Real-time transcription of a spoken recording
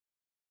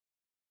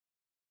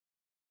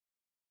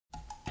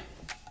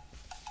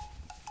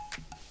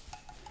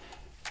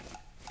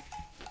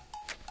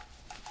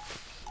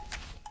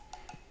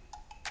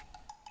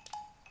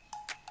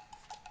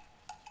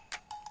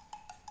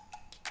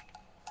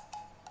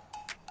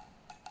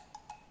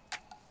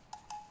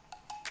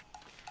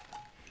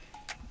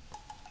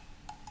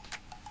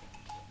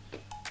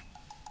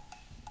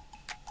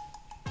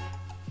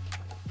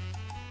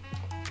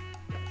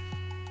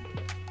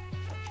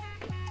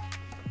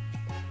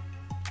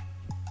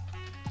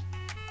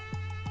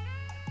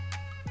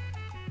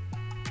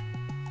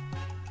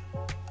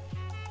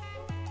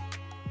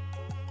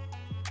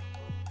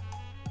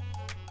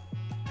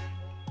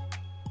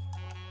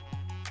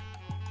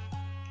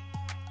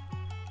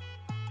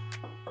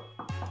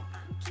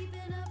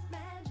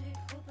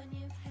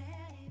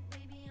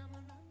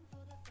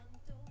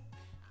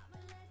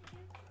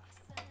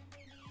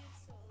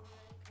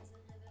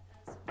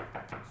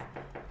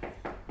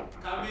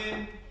Come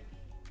in.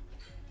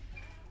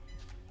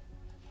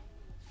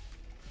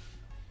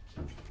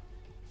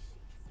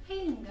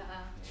 Hey, Lunga.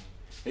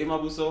 Hey,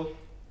 Mabuso.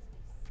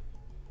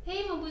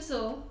 Hey,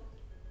 Mabuso.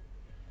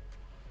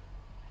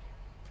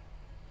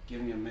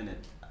 Give me a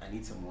minute. I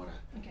need some water.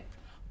 Okay.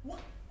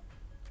 What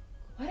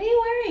are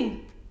you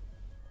wearing?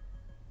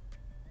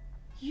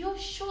 Your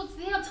shorts,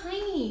 they are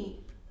tiny.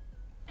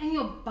 And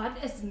your butt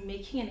is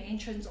making an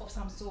entrance of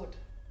some sort.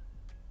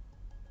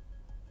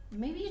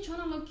 Maybe you're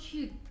trying to look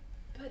cute,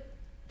 but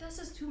this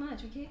is too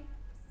much, okay?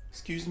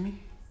 Excuse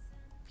me?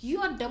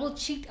 You are double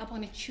cheeked up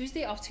on a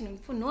Tuesday afternoon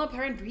for no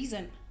apparent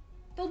reason.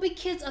 There'll be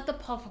kids at the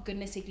park, for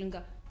goodness sake,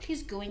 Lunga.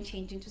 Please go and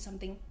change into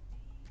something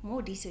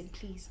more decent,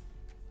 please.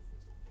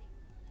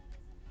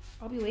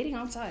 I'll be waiting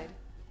outside.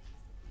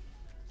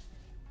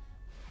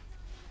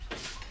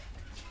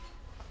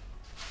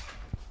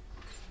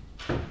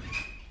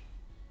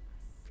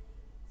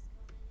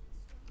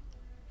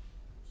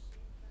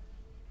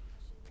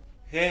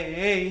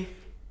 Hey.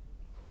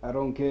 I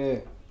don't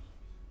care.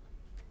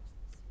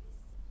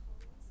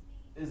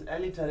 Is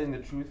Ellie telling the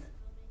truth?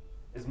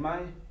 Is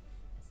my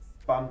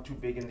bum too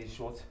big in these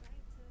shorts?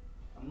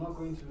 I'm not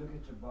going to look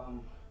at your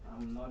bum.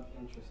 I'm not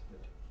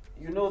interested.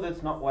 You know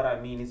that's not what I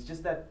mean. It's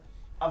just that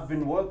I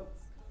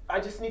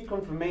just need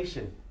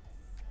confirmation.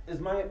 Is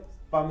my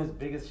bum as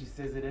big as she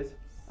says it is?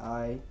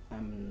 I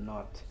am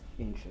not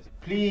interested.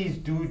 Please,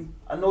 dude.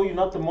 I know you're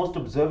not the most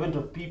observant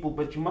of people,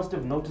 but you must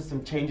have noticed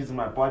some changes in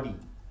my body.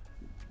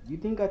 You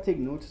think I take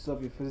notice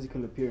of your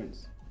physical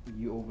appearance?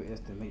 You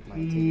overestimate my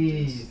Please.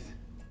 intelligence.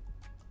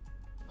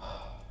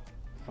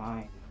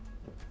 Fine.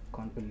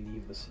 Can't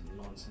believe this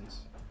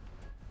nonsense.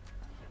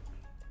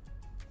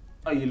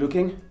 Are you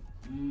looking?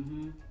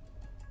 Mm-hmm.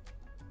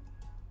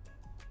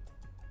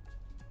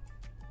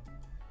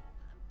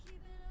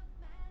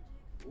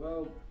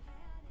 Well,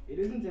 it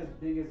isn't as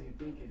big as you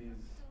think it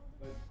is,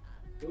 but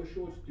those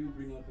shorts do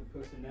bring out the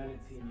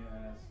personality in your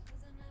ass.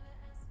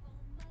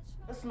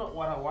 That's not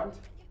what I want.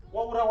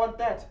 Why would I want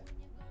that?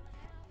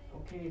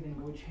 Okay, then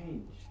go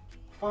change.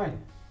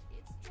 Fine.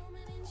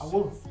 I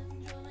will.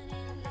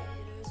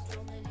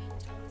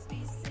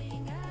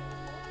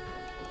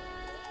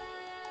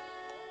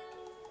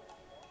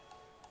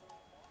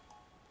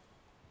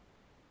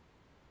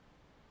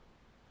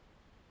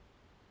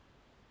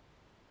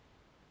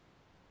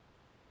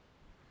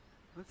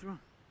 What's wrong?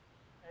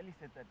 Ellie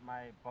said that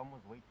my bum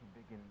was way too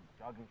big in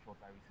jogging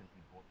shorts I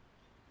recently bought.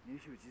 Maybe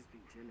she was just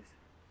being jealous.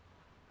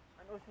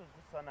 I know she was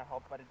just trying to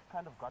help, but it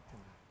kind of got to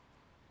me.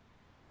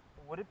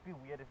 Would it be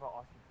weird if I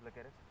asked you to look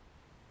at it?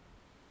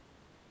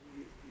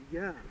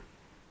 Yeah.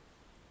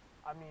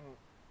 I mean,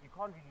 you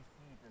can't really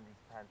see it in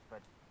these pants,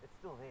 but it's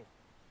still there.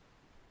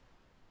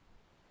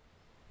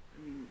 I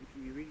mean, if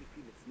you really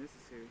feel it's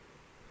necessary.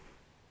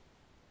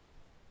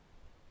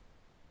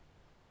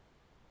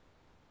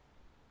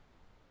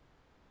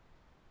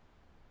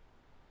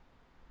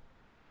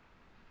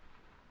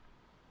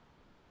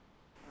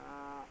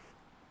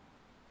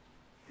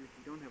 Dude,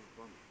 you don't have a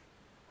bum.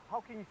 How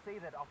can you say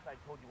that after I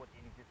told you what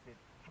Ellie just said?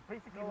 She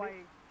basically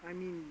I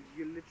mean,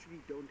 you literally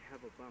don't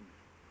have a bum.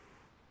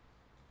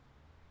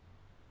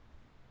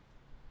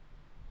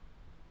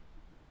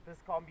 This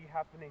can't be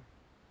happening.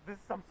 This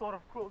is some sort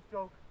of cruel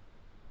joke.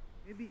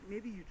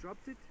 Maybe you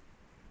dropped it?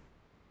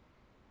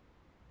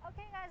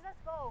 Okay guys, let's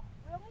go.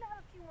 We only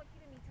have a few more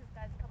kilometers,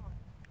 guys, come on.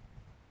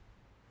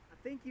 I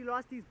think you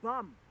lost his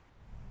bum.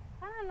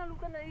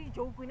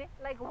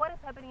 Like, what is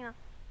happening now?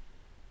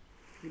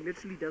 He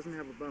literally doesn't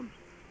have a bum.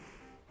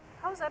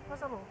 How is that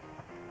possible?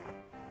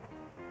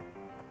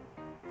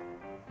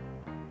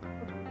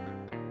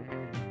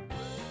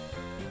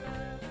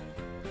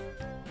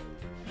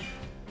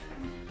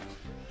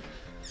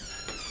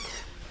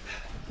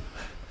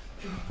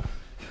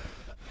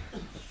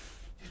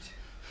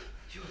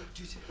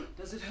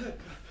 Does it hurt?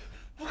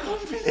 I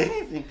can't feel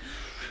anything.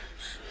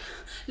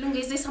 Lunga,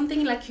 is there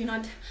something like you're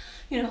not,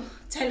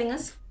 telling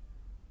us?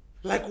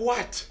 Like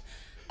what?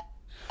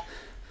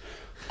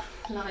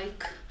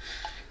 Like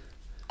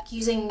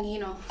using,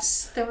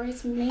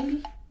 steroids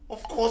maybe?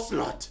 Of course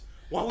not.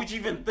 Why would you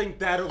even think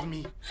that of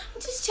me?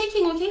 I'm just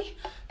checking, okay?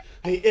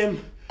 Hey,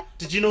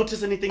 did you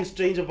notice anything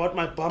strange about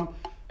my bum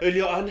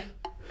earlier on?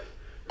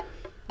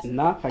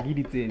 Nah,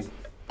 Fagiditsin.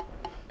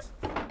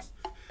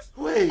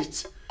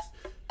 Wait.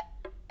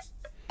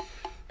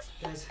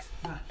 Guys,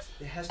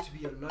 there has to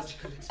be a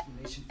logical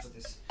explanation for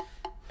this.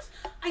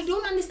 I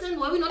don't understand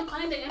why we're not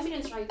calling the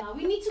ambulance right now.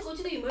 We need to go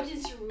to the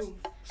emergency room.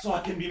 So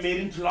I can be made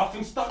into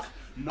laughingstock?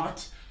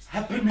 Not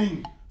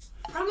happening.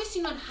 Promise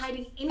you're not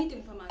hiding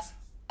anything from us.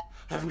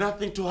 I have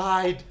nothing to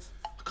hide.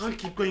 I can't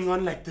keep going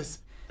on like this.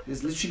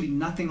 There's literally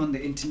nothing on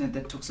the internet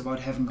that talks about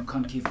having a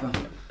concave bum.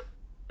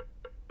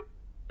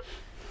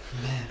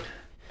 Man.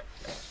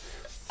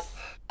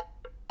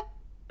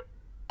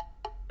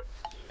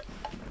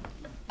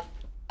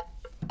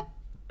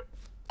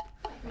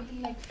 I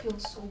really feel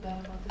so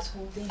bad about this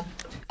whole thing.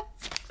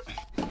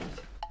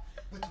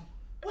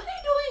 What are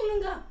you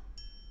doing, Lunga?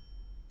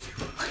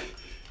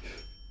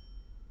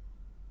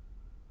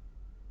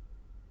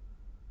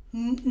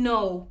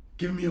 No,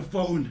 Give me a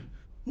phone.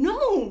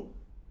 No!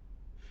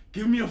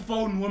 Give me a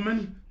phone,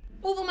 woman.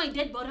 Over my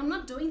dead body, I'm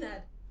not doing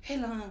that. Hey,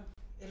 Langa.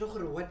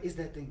 What is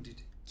that thing,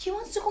 dude? He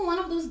wants to go on one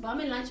of those bum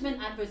and lunchman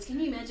adverts. Can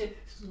you imagine?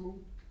 So,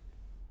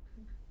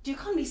 you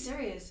can't be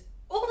serious.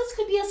 Oh, this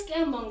could be a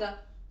scam, Langa.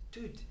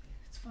 Dude,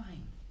 it's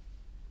fine.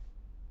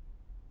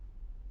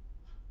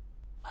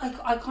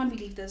 I can't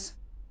believe this.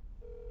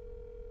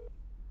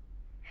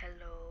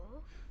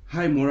 Hello?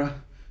 Hi,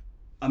 Mora.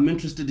 I'm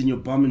interested in your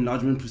bum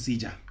enlargement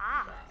procedure.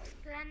 Ah,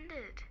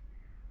 splendid.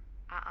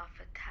 I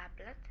offer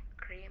tablet,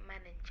 cream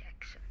and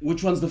injection.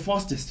 Which one's the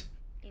fastest?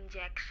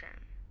 Injection.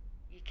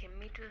 You can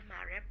meet with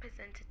my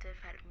representative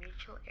at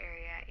mutual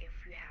area if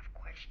you have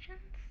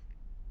questions.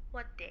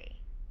 What day?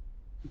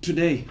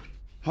 Today.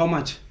 How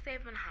much?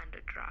 700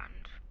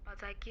 rand.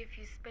 But I give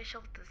you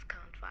special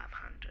discount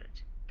 500.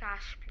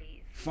 Cash,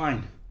 please.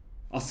 Fine.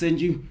 I'll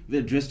send you the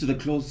address to the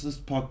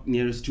closest park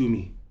nearest to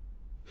me.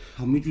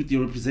 I'll meet with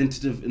your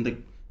representative in the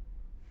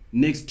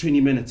next 20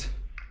 minutes.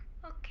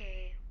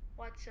 Okay.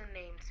 What's your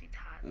name,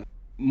 sweetheart?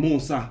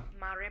 Musa.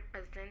 My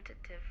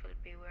representative will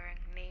be wearing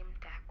name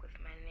tag with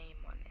my name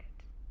on it.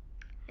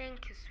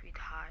 Thank you,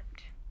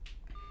 sweetheart.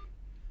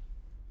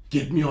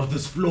 Get me off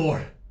this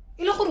floor.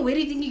 Where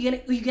do you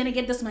think you're gonna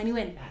get this money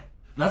when?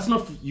 That's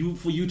not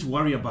for you to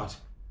worry about.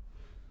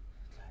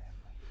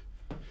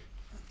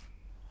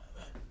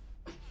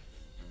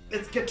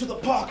 Let's get to the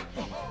park.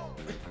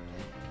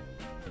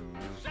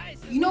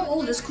 You know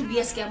all this could be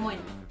a scam when?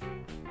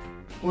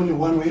 Only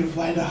one way to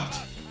find out.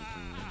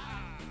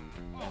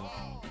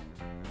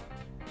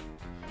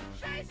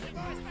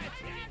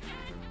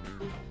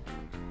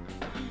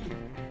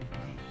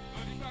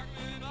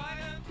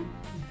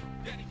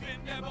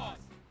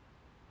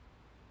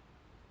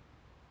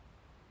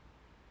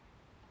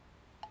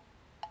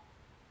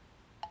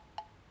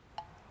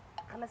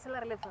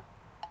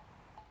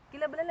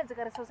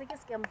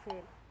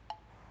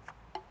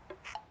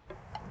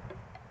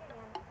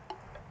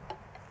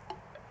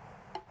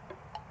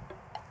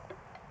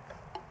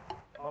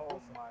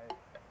 Oh my.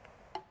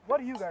 What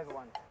do you guys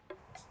want?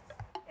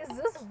 Is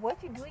this what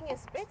you do in your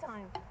spare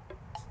time?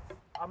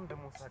 I'm the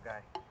Musa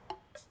guy.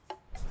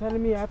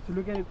 Telling me I have to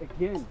look at it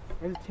again.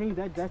 Has it changed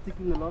that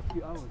drastically in the last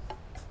few hours?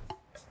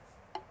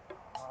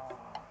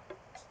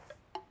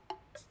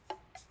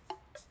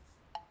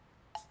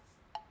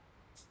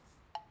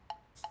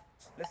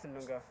 Listen,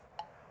 Lunga.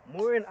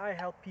 Moore and I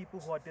help people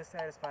who are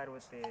dissatisfied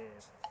with their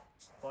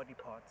body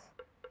parts.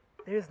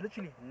 There is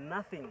literally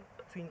nothing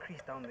to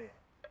increase down there.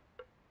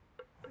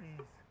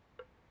 Please.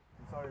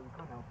 I'm sorry, we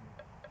can't help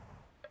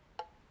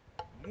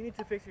you. You need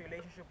to fix your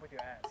relationship with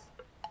your ass.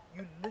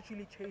 You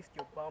literally chased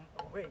your bum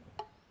away.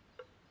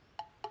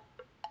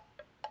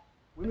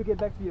 When we get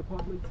back to the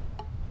apartment,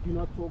 do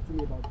not talk to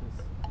me about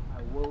this.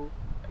 I will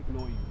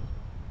ignore you.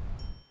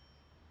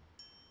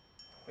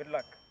 Good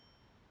luck.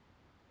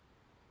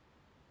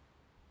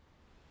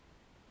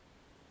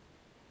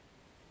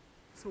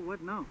 So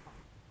what now?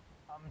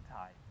 I'm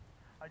tired.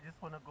 I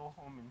just want to go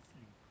home and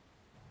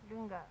sleep.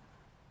 Lunga,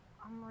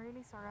 I'm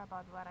really sorry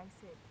about what I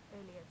said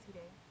earlier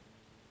today.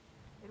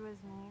 It was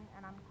mean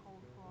and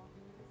uncalled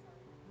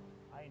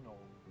for. I know.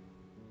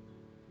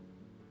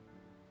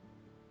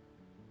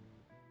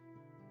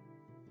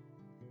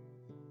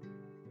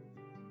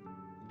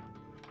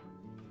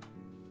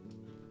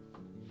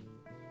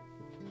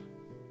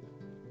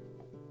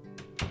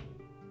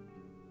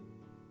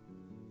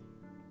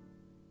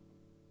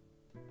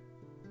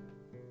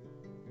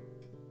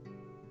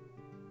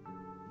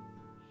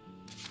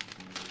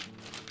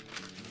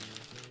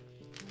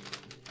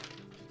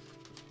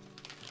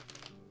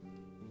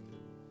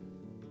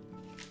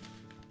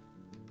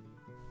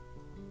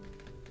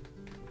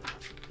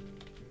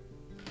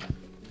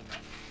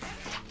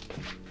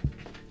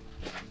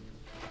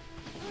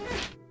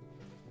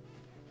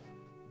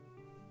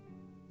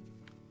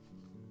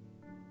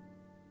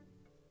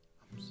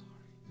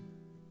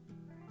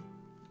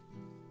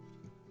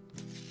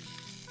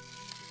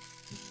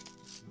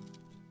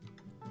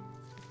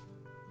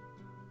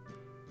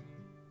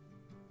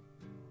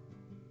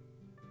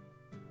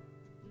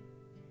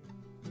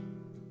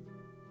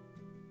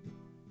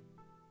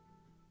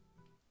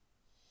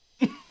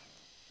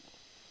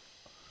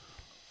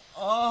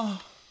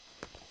 Oh.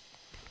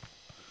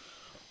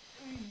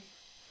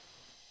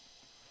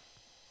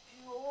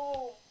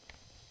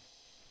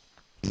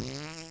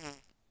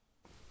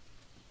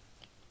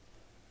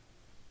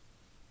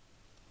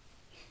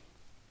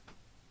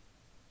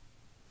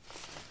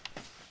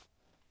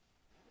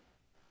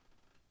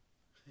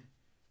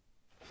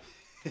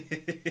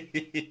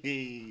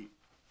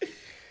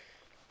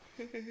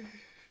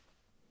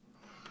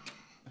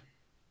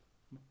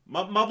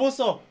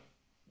 Mabuso.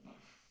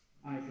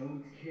 I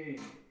don't care.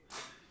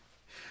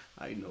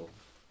 I know.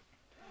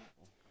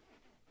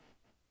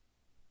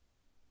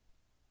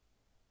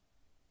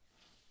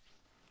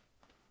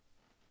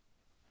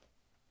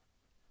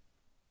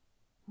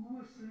 Who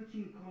was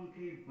searching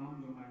concave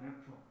bounds on my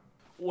laptop?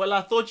 Well,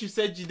 I thought you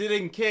said you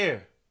didn't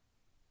care.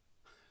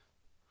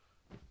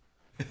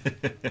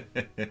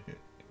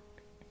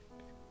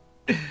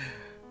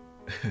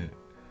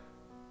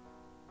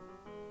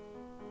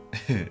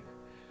 I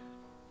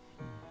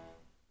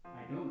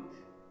don't.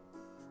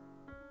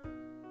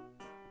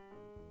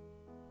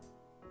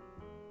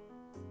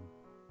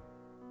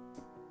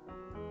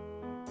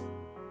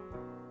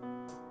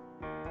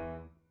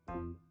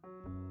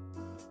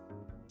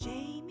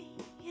 Jamie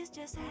is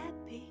just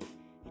happy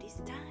it is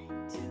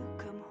time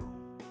to come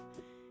home.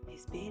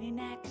 He's been in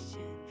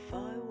action for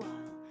a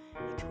while,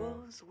 it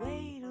was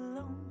way too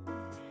long.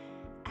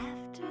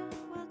 After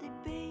well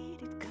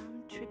debated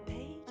country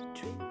paid a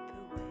trip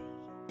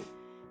away.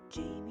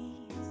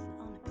 Jamie is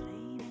on a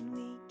plane and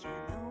we can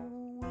all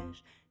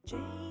wish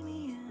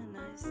Jamie a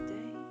nice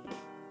day.